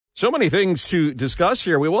So many things to discuss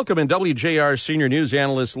here. We welcome in WJR Senior News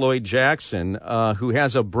Analyst Lloyd Jackson, who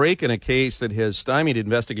has a break in a case that has stymied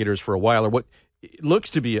investigators for a while, or what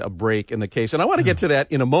looks to be a break in the case. And I want to get to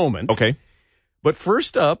that in a moment. Okay. But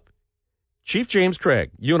first up, Chief James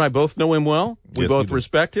Craig. You and I both know him well. We both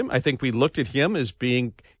respect him. I think we looked at him as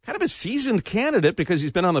being kind of a seasoned candidate because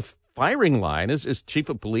he's been on the firing line as chief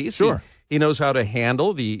of police. Sure. He knows how to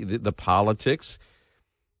handle the politics.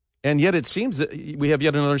 And yet it seems that we have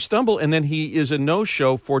yet another stumble, and then he is a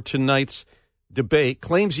no-show for tonight's debate.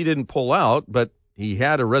 Claims he didn't pull out, but he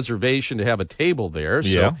had a reservation to have a table there,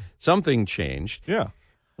 so something changed. Yeah.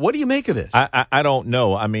 What do you make of this? I don't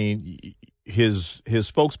know. I mean, his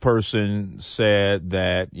spokesperson said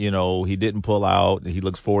that, you know, he didn't pull out. He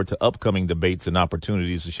looks forward to upcoming debates and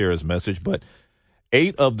opportunities to share his message. But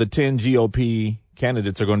 8 of the 10 GOP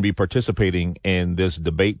candidates are going to be participating in this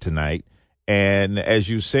debate tonight. And as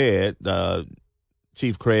you said,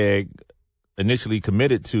 Chief Craig initially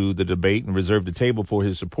committed to the debate and reserved the table for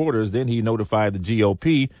his supporters. Then he notified the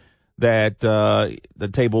GOP that the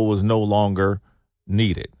table was no longer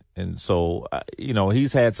needed. And so, you know,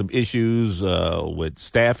 he's had some issues with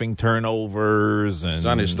staffing turnovers. And he's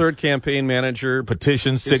on his third campaign manager.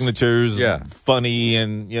 Petition signatures, funny,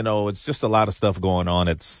 and, you know, it's just a lot of stuff going on.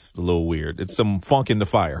 It's a little weird. It's some funk in the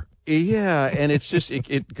fire. Yeah, and it's just,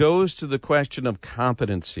 it goes to the question of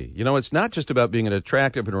competency. You know, it's not just about being an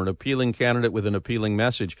attractive or an appealing candidate with an appealing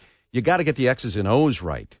message. You got to get the X's and O's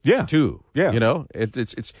right, too. Yeah. You know,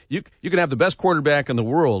 it's you can have the best quarterback in the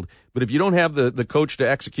world, but if you don't have the coach to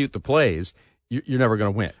execute the plays, you're never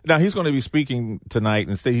going to win. Now, he's going to be speaking tonight.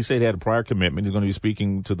 Instead, he said he had a prior commitment. He's going to be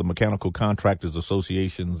speaking to the Mechanical Contractors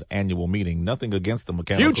Association's annual meeting. Nothing against the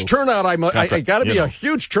mechanical. Huge turnout. I got to be a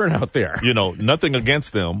huge turnout there. You know, nothing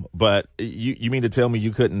against them. But you mean to tell me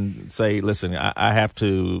you couldn't say, listen, I have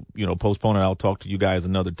to, you know, postpone it. I'll talk to you guys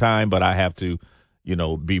another time, but I have to, you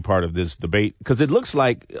know, be part of this debate? Because it looks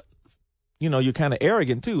like, you know, you're kind of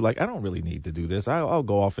arrogant too. Like, I don't really need to do this. I'll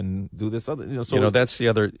go off and do this other. You know, so, that's the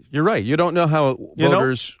other. You're right. You don't know how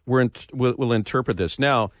voters will interpret this.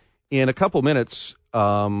 Now, in a couple minutes,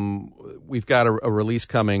 we've got a release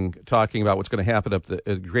coming talking about what's going to happen at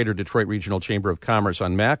the Greater Detroit Regional Chamber of Commerce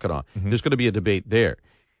on Mackinac. Mm-hmm. There's going to be a debate there.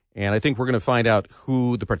 And I think we're going to find out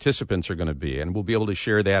who the participants are going to be. And we'll be able to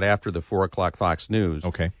share that after the 4 o'clock Fox News.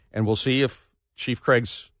 Okay. And we'll see if Chief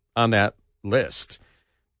Craig's on that list.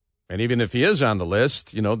 And even if he is on the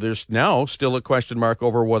list, you know, there's now still a question mark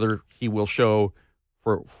over whether he will show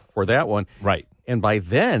for that one. Right. And by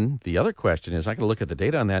then, the other question is, I can look at the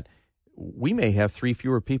data on that, we may have 3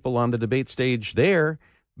 fewer people on the debate stage there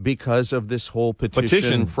because of this whole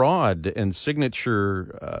petition fraud and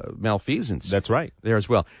signature malfeasance. That's right. There as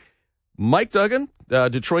well. Mike Duggan,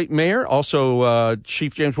 Detroit mayor, also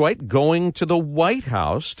Chief James White, going to the White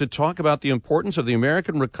House to talk about the importance of the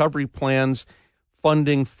American Recovery Plan's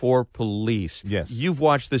funding for police. Yes. You've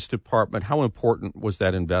watched this department. How important was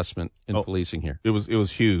that investment in policing here? It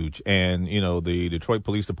was huge. And, you know, the Detroit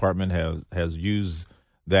Police Department has used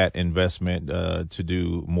that investment to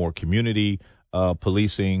do more community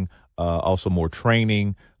policing, also more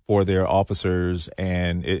training for their officers,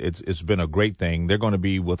 and it's been a great thing. They're going to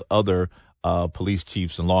be with other police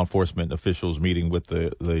chiefs and law enforcement officials meeting with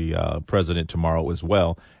the president tomorrow as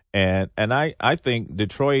well. And I think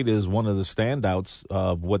Detroit is one of the standouts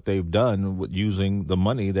of what they've done with using the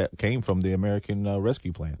money that came from the American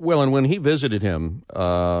Rescue Plan. Well, and when he visited him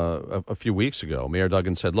a few weeks ago, Mayor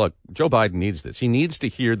Duggan said, look, Joe Biden needs this. He needs to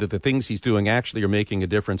hear that the things he's doing actually are making a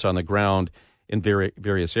difference on the ground in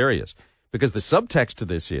various areas. Because the subtext to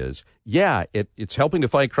this is, it's helping to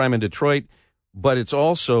fight crime in Detroit, but it's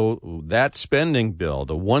also that spending bill,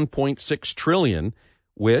 the $1.6 trillion,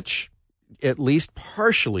 which at least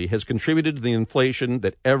partially has contributed to the inflation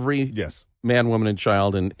that every man, woman, and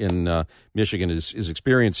child in Michigan is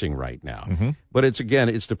experiencing right now. Mm-hmm. But it's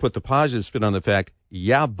to put the positive spin on the fact,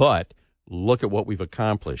 but look at what we've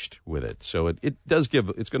accomplished with it. So it's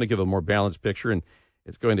going to give a more balanced picture, and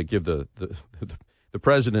it's going to give the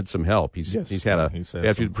president some help. He's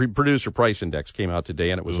had producer price index came out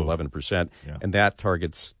today, and it was 11%, and that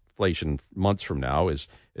targets inflation months from now as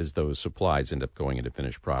those supplies end up going into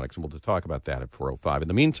finished products. And we'll talk about that at 4:05. In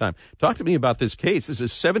the meantime, talk to me about this case. This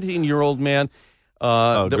is a 17-year-old man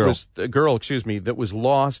that was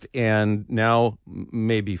lost and now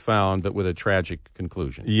may be found, but with a tragic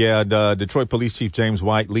conclusion. Yeah, the Detroit Police Chief James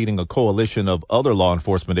White leading a coalition of other law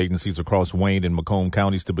enforcement agencies across Wayne and Macomb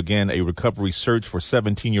counties to begin a recovery search for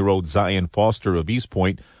 17-year-old Zion Foster of East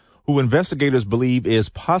Point, who investigators believe is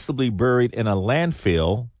possibly buried in a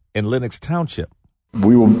landfill in Lenox Township.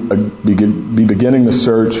 We will be beginning the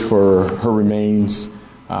search for her remains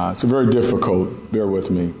It's very difficult, bear with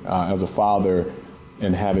me, as a father,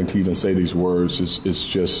 and having to even say these words is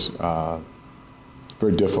just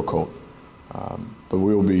very difficult. But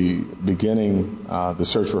we will be beginning the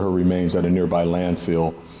search for her remains at a nearby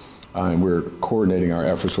landfill, and we're coordinating our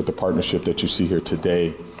efforts with the partnership that you see here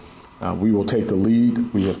today. We will take the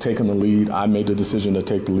lead. We have taken the lead. I made the decision to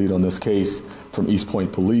take the lead on this case from East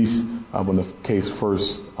Point Police when the case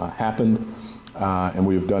first happened, and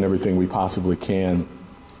we have done everything we possibly can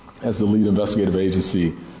as the lead investigative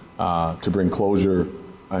agency to bring closure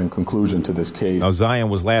and conclusion to this case. Now, Zion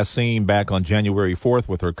was last seen back on January 4th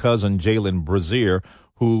with her cousin, Jalen Brazier,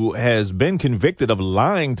 who has been convicted of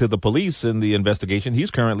lying to the police in the investigation. He's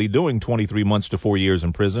currently doing 23 months to 4 years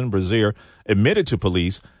in prison. Brazier admitted to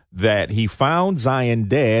police that he found Zion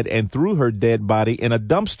dead and threw her dead body in a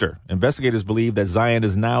dumpster. Investigators believe that Zion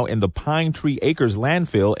is now in the Pine Tree Acres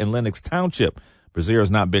landfill in Lenox Township. Brazier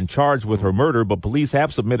has not been charged with her murder, but police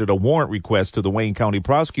have submitted a warrant request to the Wayne County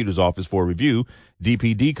Prosecutor's Office for review.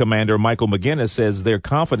 DPD Commander Michael McGinnis says they're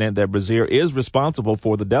confident that Brazier is responsible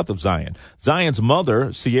for the death of Zion. Zion's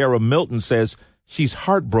mother, Sierra Milton, says she's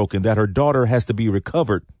heartbroken that her daughter has to be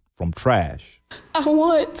recovered from trash. I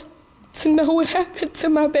want to know what happened to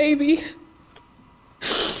my baby.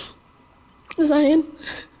 Zion,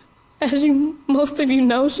 as most of you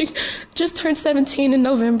know, she just turned 17 in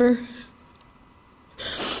November.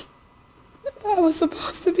 I was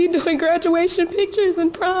supposed to be doing graduation pictures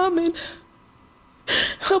and prom and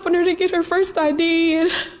helping her to get her first ID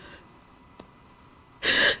and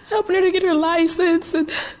helping her to get her license, and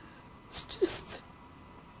it's just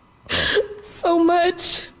so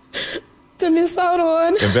much to miss out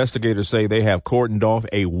on. Investigators say they have cordoned off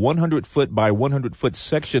a 100-foot by 100-foot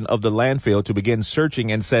section of the landfill to begin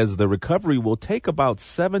searching, and says the recovery will take about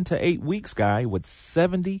 7 to 8 weeks, Guy, with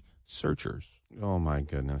 70 searchers. Oh my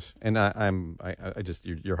goodness! And I just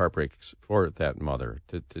your heart breaks for that mother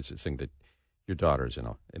to think that your daughter's in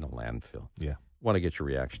a landfill. Yeah, want to get your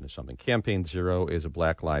reaction to something. Campaign Zero is a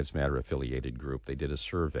Black Lives Matter affiliated group. They did a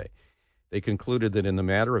survey. They concluded that in the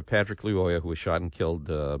matter of Patrick Luoya, who was shot and killed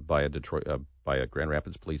by a Grand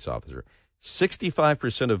Rapids police officer,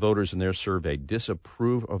 65% of voters in their survey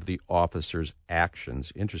disapprove of the officer's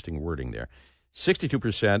actions. Interesting wording there.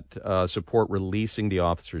 62% support releasing the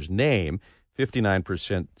officer's name.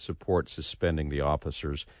 59% support suspending the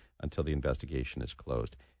officers until the investigation is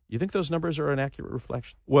closed. You think those numbers are an accurate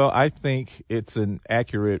reflection? Well, I think it's an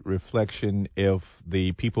accurate reflection if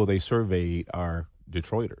the people they surveyed are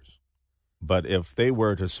Detroiters. But if they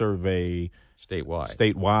were to survey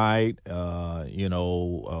statewide,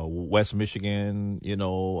 West Michigan,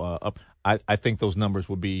 I think those numbers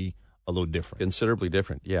would be a little different. Considerably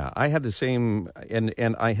different, yeah. I had the same,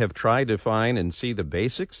 and I have tried to find and see the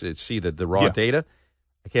basics, see the raw data.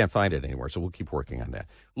 I can't find it anymore, so we'll keep working on that.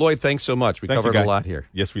 Lloyd, thanks so much. We covered a lot here.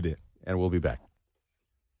 Yes, we did. And we'll be back.